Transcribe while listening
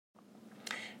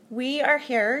We are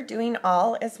here doing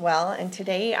all as well, and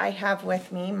today I have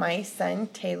with me my son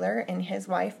Taylor and his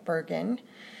wife Bergen.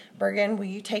 Bergen, will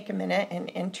you take a minute and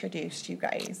introduce you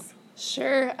guys?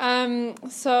 Sure.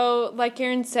 So like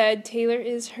Erin said, Taylor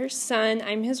is her son.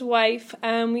 I'm his wife.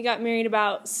 We got married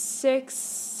about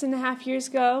 6.5 years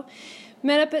ago.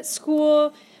 Met up at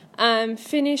school,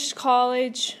 finished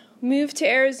college, moved to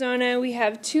Arizona. We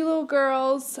have 2 little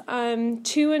girls, 2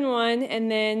 and 1,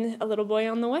 and then a little boy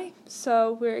on the way.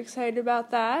 So we're excited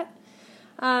about that.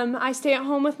 I stay at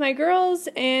home with my girls,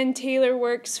 and Taylor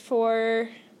works for,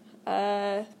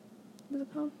 what's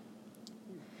it called?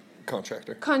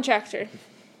 Contractor.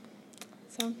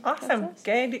 So awesome.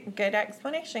 Good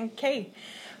explanation. Okay.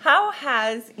 How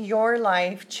has your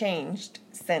life changed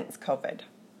since COVID?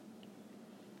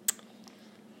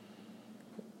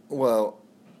 Well,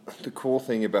 the cool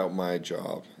thing about my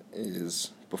job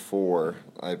is before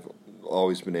I've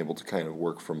always been able to kind of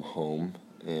work from home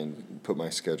and put my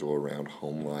schedule around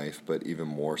home life, but even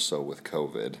more so with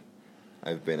COVID.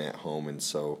 I've been at home, and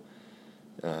so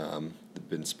I've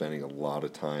been spending a lot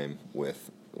of time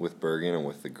with Bergen and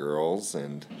with the girls,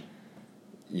 and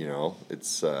you know,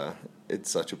 it's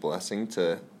such a blessing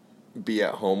to be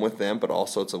at home with them, but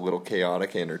also it's a little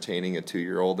chaotic entertaining a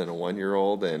 2-year-old and a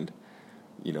 1-year-old, and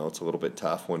you know, it's a little bit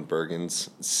tough when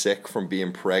Bergen's sick from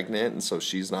being pregnant, and so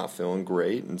she's not feeling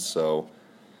great, and so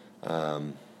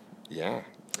yeah,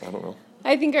 I don't know.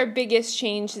 I think our biggest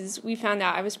change is we found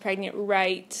out I was pregnant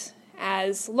right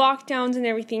as lockdowns and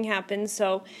everything happened,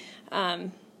 so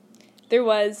there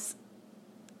was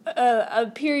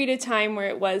a period of time where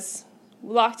it was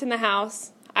locked in the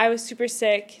house. I was super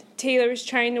sick. Taylor was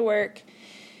trying to work.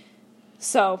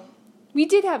 So we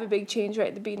did have a big change right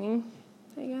at the beginning,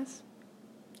 I guess.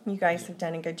 You guys have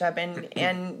done a good job,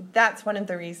 and that's one of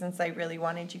the reasons I really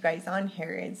wanted you guys on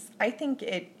here is I think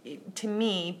it to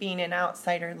me, being an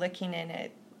outsider looking in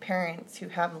at parents who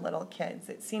have little kids,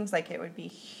 it seems like it would be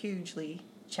hugely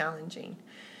challenging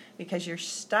because you're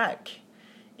stuck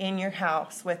in your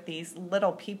house with these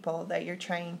little people that you're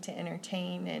trying to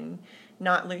entertain and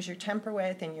not lose your temper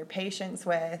with and your patience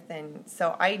with. And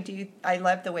so I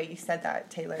love the way you said that,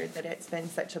 Taylor, that it's been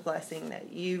such a blessing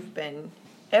that you've been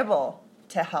able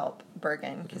to help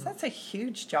Bergen, because that's a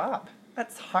huge job.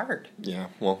 That's hard. Yeah,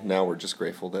 well, now we're just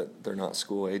grateful that they're not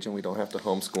school age and we don't have to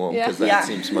homeschool them, because that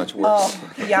seems much worse.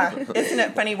 Oh, yeah. Isn't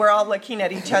it funny? We're all looking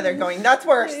at each other going, that's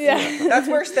worse. Yeah. That's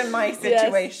worse than my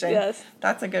situation. Yes.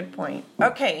 That's a good point.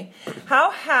 Okay.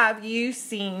 How have you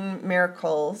seen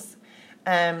miracles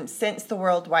since the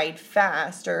worldwide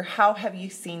fast, or how have you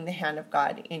seen the hand of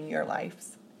God in your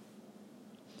lives?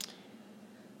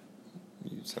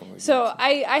 So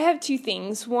I have 2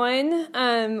 things. One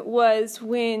was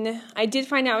when I did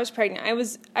find out I was pregnant. I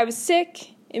was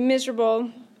sick and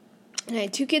miserable, and I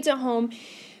had 2 kids at home.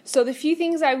 So the few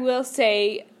things I will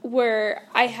say were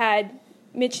I had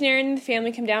Mitch and Erin and the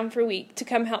family come down for a week to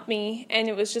come help me, and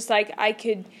it was just like I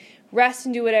could rest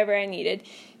and do whatever I needed.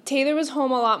 Taylor was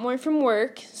home a lot more from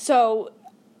work, so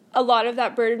a lot of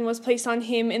that burden was placed on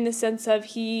him in the sense of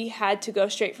he had to go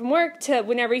straight from work to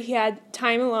whenever he had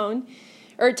time alone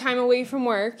or time away from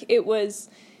work, it was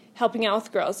helping out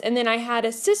with girls. And then I had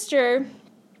a sister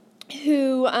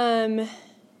who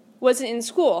wasn't in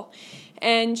school,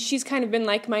 and she's kind of been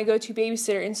like my go-to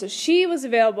babysitter, and so she was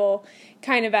available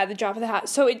kind of at the drop of the hat.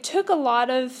 So it took a lot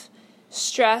of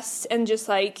stress and just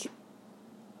like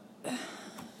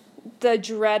the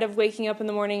dread of waking up in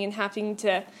the morning and having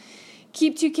to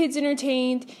keep 2 kids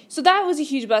entertained. So that was a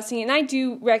huge blessing, and I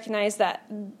do recognize that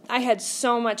I had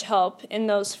so much help in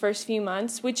those first few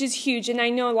months, which is huge, and I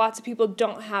know lots of people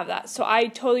don't have that. So I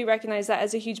totally recognize that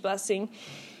as a huge blessing.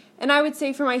 And I would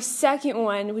say for my second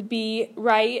one would be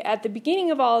right at the beginning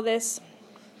of all of this,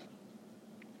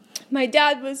 my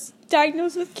dad was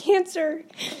diagnosed with cancer,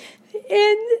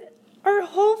 and our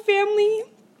whole family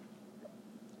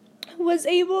was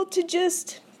able to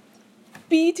just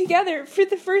be together for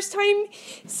the first time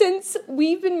since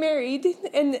we've been married,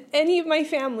 and any of my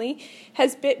family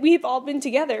we've all been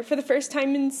together for the first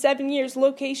time in 7 years,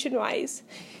 location-wise.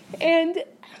 And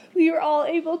we were all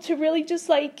able to really just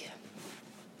like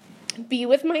be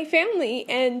with my family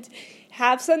and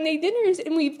have Sunday dinners,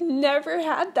 and we've never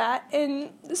had that. And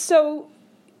so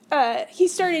he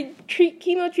started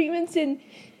chemo treatments in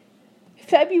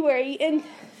February, and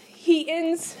he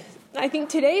ends, I think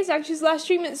today is actually his last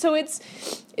treatment. So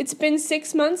it's been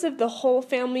 6 months of the whole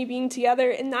family being together,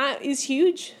 and that is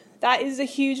huge. That is a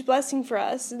huge blessing for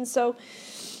us. And so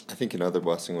I think another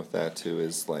blessing with that too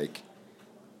is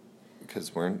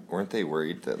because weren't they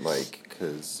worried that, like,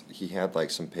 because he had,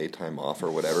 like, some paid time off or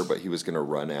whatever, but he was going to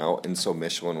run out, and so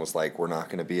Michelin was like, we're not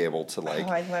going to be able to, like,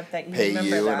 I love that you pay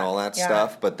you that. and all that Yeah.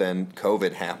 stuff, but then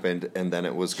COVID happened, and then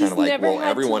it was kind of like, well,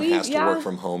 everyone has to work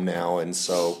from home now, and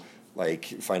so, like,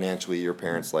 financially, your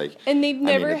parents, like... And they've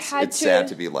never had it's sad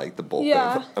to be, like, the bulk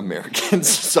of Americans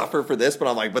suffer for this, but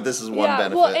I'm like, but this is one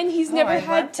benefit. Well, and he's never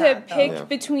had to pick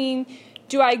between...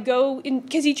 Do I go in,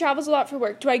 because he travels a lot for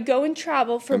work, do I go and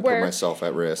travel for work? And put myself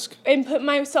at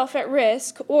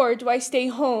risk. Or do I stay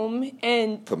home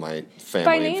and... Put my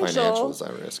family and financials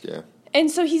at risk, And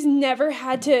so he's never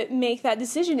had to make that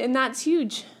decision, and that's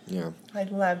huge. Yeah. I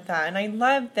love that. And I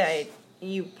love that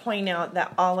you point out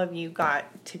that all of you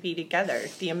got to be together,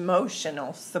 the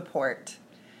emotional support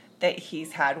that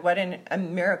he's had. What a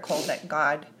miracle that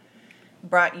God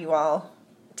brought you all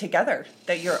together,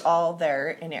 that you're all there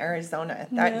in Arizona.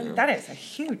 That is a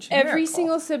huge miracle. Every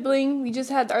single sibling, we just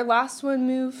had our last one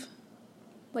move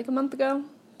like a month ago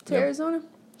to Arizona.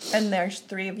 And there's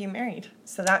 3 of you married.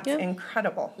 So that's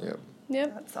incredible.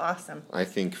 Yep. That's awesome. I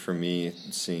think for me,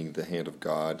 seeing the hand of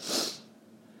God,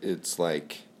 it's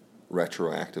like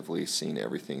retroactively seeing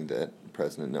everything that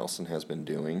President Nelson has been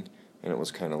doing. And it was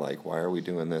kind of like, why are we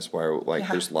doing this? Why are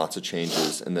there's lots of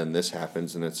changes, and then this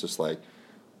happens, and it's just like,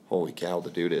 holy cow, the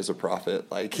dude is a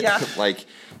prophet. Like, like,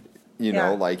 you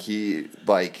know, like he,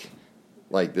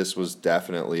 like this was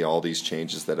definitely all these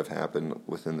changes that have happened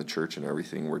within the church and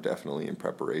everything were definitely in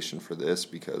preparation for this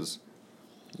because,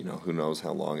 you know, who knows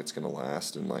how long it's going to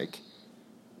last. And like,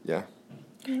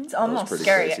 it's almost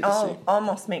scary. It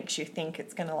almost makes you think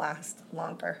it's going to last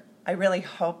longer. I really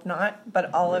hope not,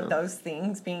 but all of those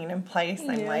things being in place,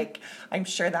 I'm like, I'm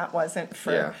sure that wasn't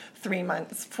for 3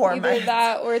 months, 4 months. Either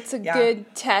that or it's a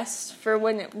good test for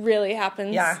when it really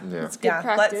happens. It's good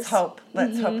practice. Let's hope.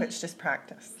 Let's hope it's just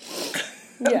practice.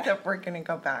 That we're going to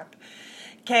go back.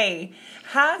 Okay,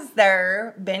 has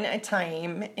there been a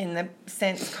time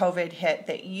since COVID hit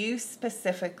that you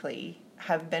specifically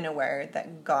have been aware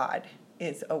that God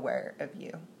is aware of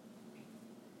you?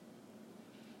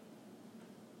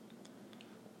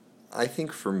 I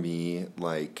think for me,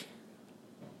 like,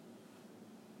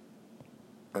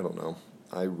 I don't know,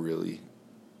 I really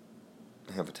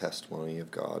have a testimony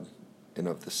of God and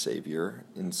of the Savior,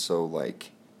 and so,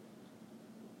 like,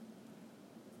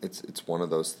 it's one of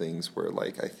those things where,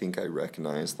 like, I think I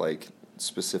recognize, like,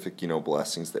 specific, you know,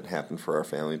 blessings that happen for our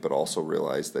family, but also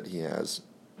realize that He has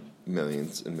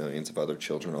millions and millions of other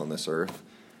children on this earth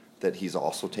that He's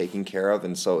also taking care of,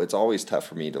 and so it's always tough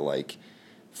for me to, like,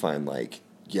 find, like,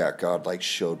 God, like,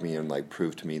 showed me and, like,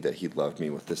 proved to me that He loved me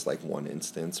with this, like, one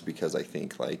instance, because I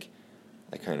think, like,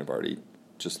 I kind of already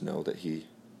just know that He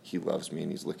loves me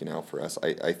and He's looking out for us.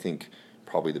 I think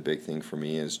probably the big thing for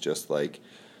me is just, like,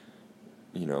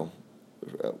 you know,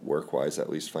 work-wise, at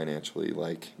least financially,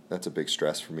 like, that's a big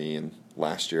stress for me, and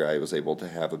last year I was able to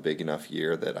have a big enough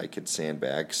year that I could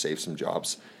sandbag, save some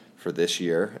jobs for this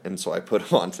year, and so I put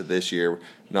them on to this year,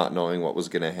 not knowing what was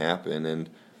going to happen, and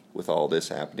with all this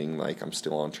happening, like, I'm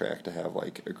still on track to have,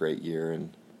 like, a great year and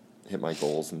hit my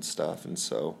goals and stuff, and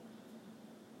so.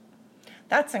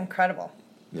 That's incredible.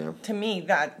 Yeah. To me,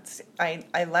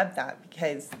 I love that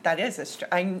because that is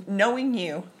knowing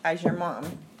you as your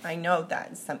mom, I know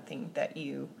that's something that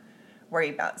you worry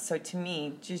about. So to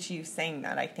me, just you saying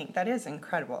that, I think that is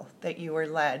incredible that you were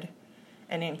led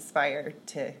and inspired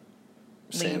to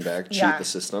sandbag, cheat the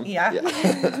system.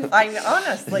 I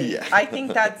honestly, I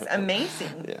think that's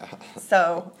amazing.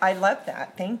 So I love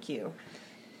that. Thank you.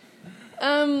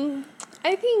 I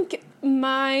think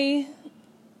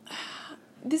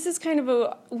this is kind of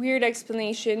a weird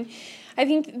explanation. I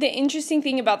think the interesting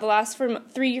thing about the last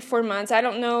 3 or 4 months, I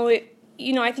don't know,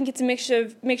 I think it's a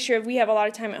mixture of we have a lot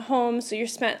of time at home, so you're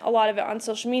spent a lot of it on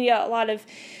social media, a lot of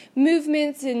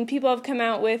movements, and people have come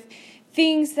out with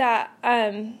things that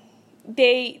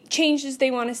changes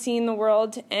they want to see in the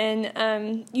world,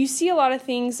 and you see a lot of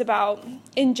things about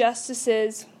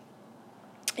injustices,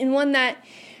 and one that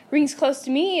rings close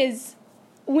to me is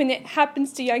when it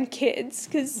happens to young kids,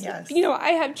 because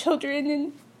I have children,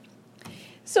 and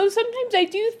so sometimes I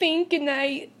do think, and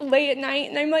I lay at night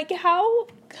and I'm like, how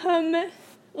come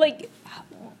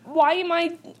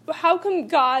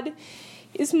God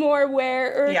is more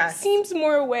aware or seems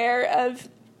more aware of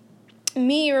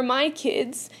me or my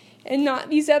kids and not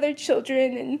these other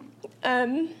children?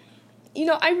 And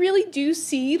I really do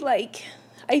see, like,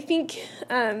 I think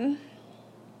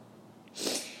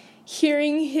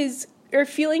hearing his or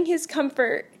feeling his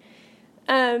comfort.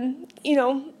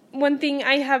 One thing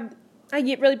I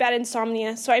get really bad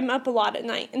insomnia, so I'm up a lot at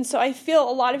night, and so I feel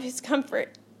a lot of his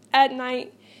comfort at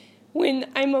night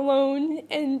when I'm alone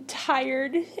and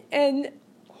tired, and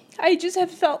I just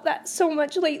have felt that so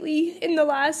much lately in the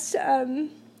last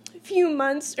few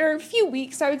months, or a few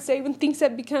weeks, I would say, when things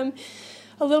have become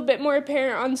a little bit more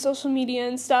apparent on social media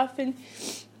and stuff, and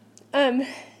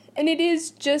it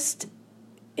is just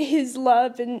his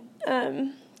love and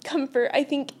comfort, I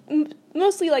think,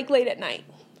 mostly like late at night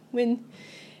when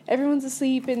everyone's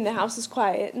asleep and the house is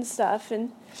quiet and stuff,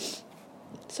 and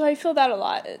so I feel that a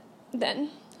lot then,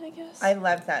 I guess. I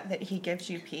love that he gives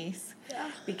you peace. Yeah.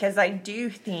 Because I do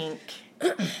think,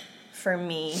 for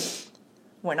me,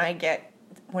 when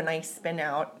I spin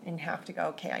out and have to go,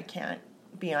 okay, I can't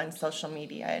be on social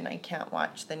media and I can't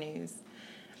watch the news,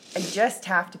 I just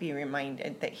have to be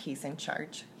reminded that he's in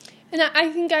charge. And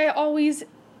I think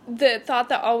the thought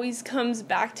that always comes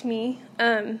back to me,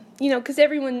 because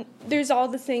there's all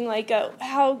the thing like,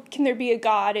 how can there be a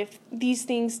God if these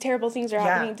things, terrible things are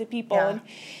happening to people? Yeah.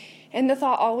 And the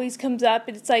thought always comes up,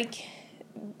 and it's like,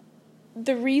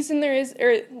 the reason there is,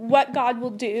 or what God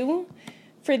will do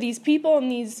for these people and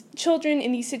these children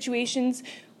in these situations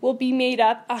will be made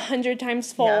up 100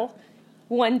 times full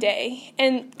one day.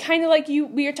 And kind of like we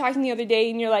were talking the other day,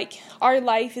 and you're like, our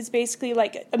life is basically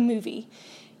like a movie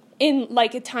in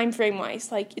like a time frame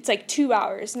wise. Like, it's like 2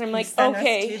 hours. And I'm like,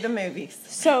 okay. Us to the movies.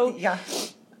 So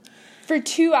for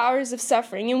 2 hours of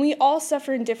suffering, and we all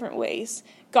suffer in different ways,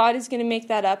 God is going to make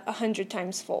that up 100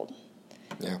 times fold.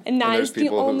 Yeah. And that is the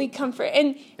only comfort.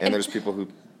 And there's people who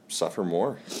suffer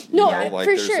more. No,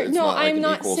 for sure. No, I'm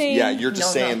not saying... Yeah, you're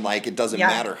just saying, like, it doesn't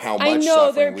matter how much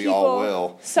suffering there we all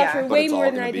will. Suffer way more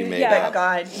than I do. But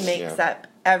God makes up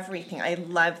everything. I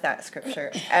love that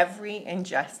scripture. Every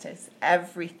injustice,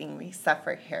 everything we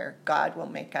suffer here, God will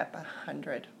make up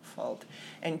 100-fold.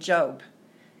 And Job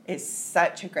is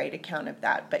such a great account of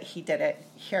that, but he did it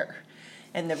here.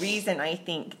 And the reason I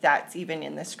think that's even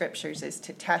in the scriptures is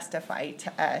to testify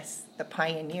to us, the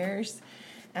pioneers,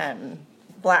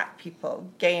 Black people,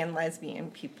 gay and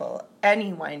lesbian people,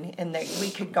 anyone, and that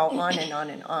we could go on and on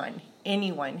and on.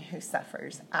 Anyone who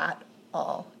suffers at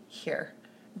all here,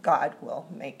 God will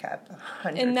make up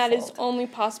 100-fold. And that is only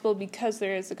possible because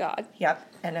there is a God.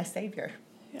 Yep, and a Savior.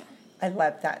 Yeah. I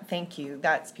love that. Thank you.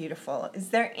 That's beautiful. Is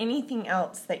there anything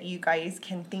else that you guys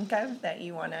can think of that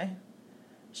you want to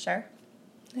share?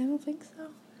 I don't think so.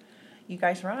 You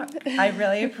guys rock. I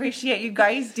really appreciate you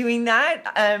guys doing that.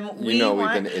 We've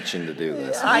been itching to do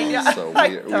this. I know. So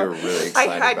we're really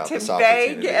excited about this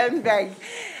opportunity. I had to beg and beg.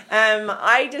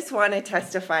 I just want to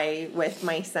testify with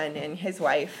my son and his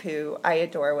wife, who I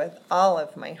adore with all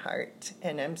of my heart.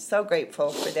 And I'm so grateful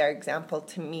for their example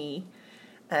to me.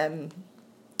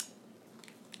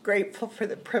 Grateful for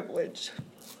the privilege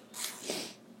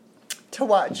to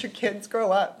watch your kids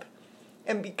grow up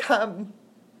and become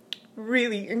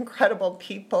really incredible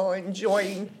people and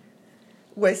join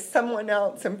with someone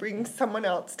else and bring someone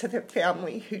else to the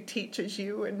family who teaches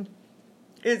you and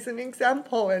is an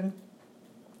example. And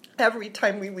every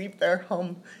time we leave their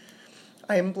home,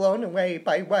 I am blown away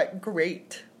by what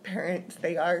great parents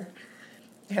they are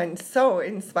and so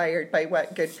inspired by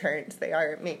what good parents they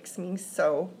are. It makes me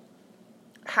so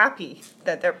happy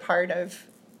that they're part of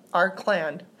our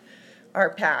clan, our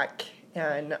pack.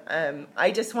 And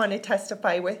I just want to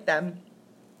testify with them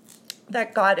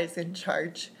that God is in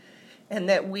charge and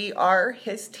that we are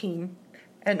his team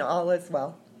and all is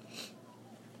well.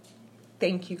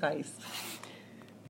 Thank you, guys.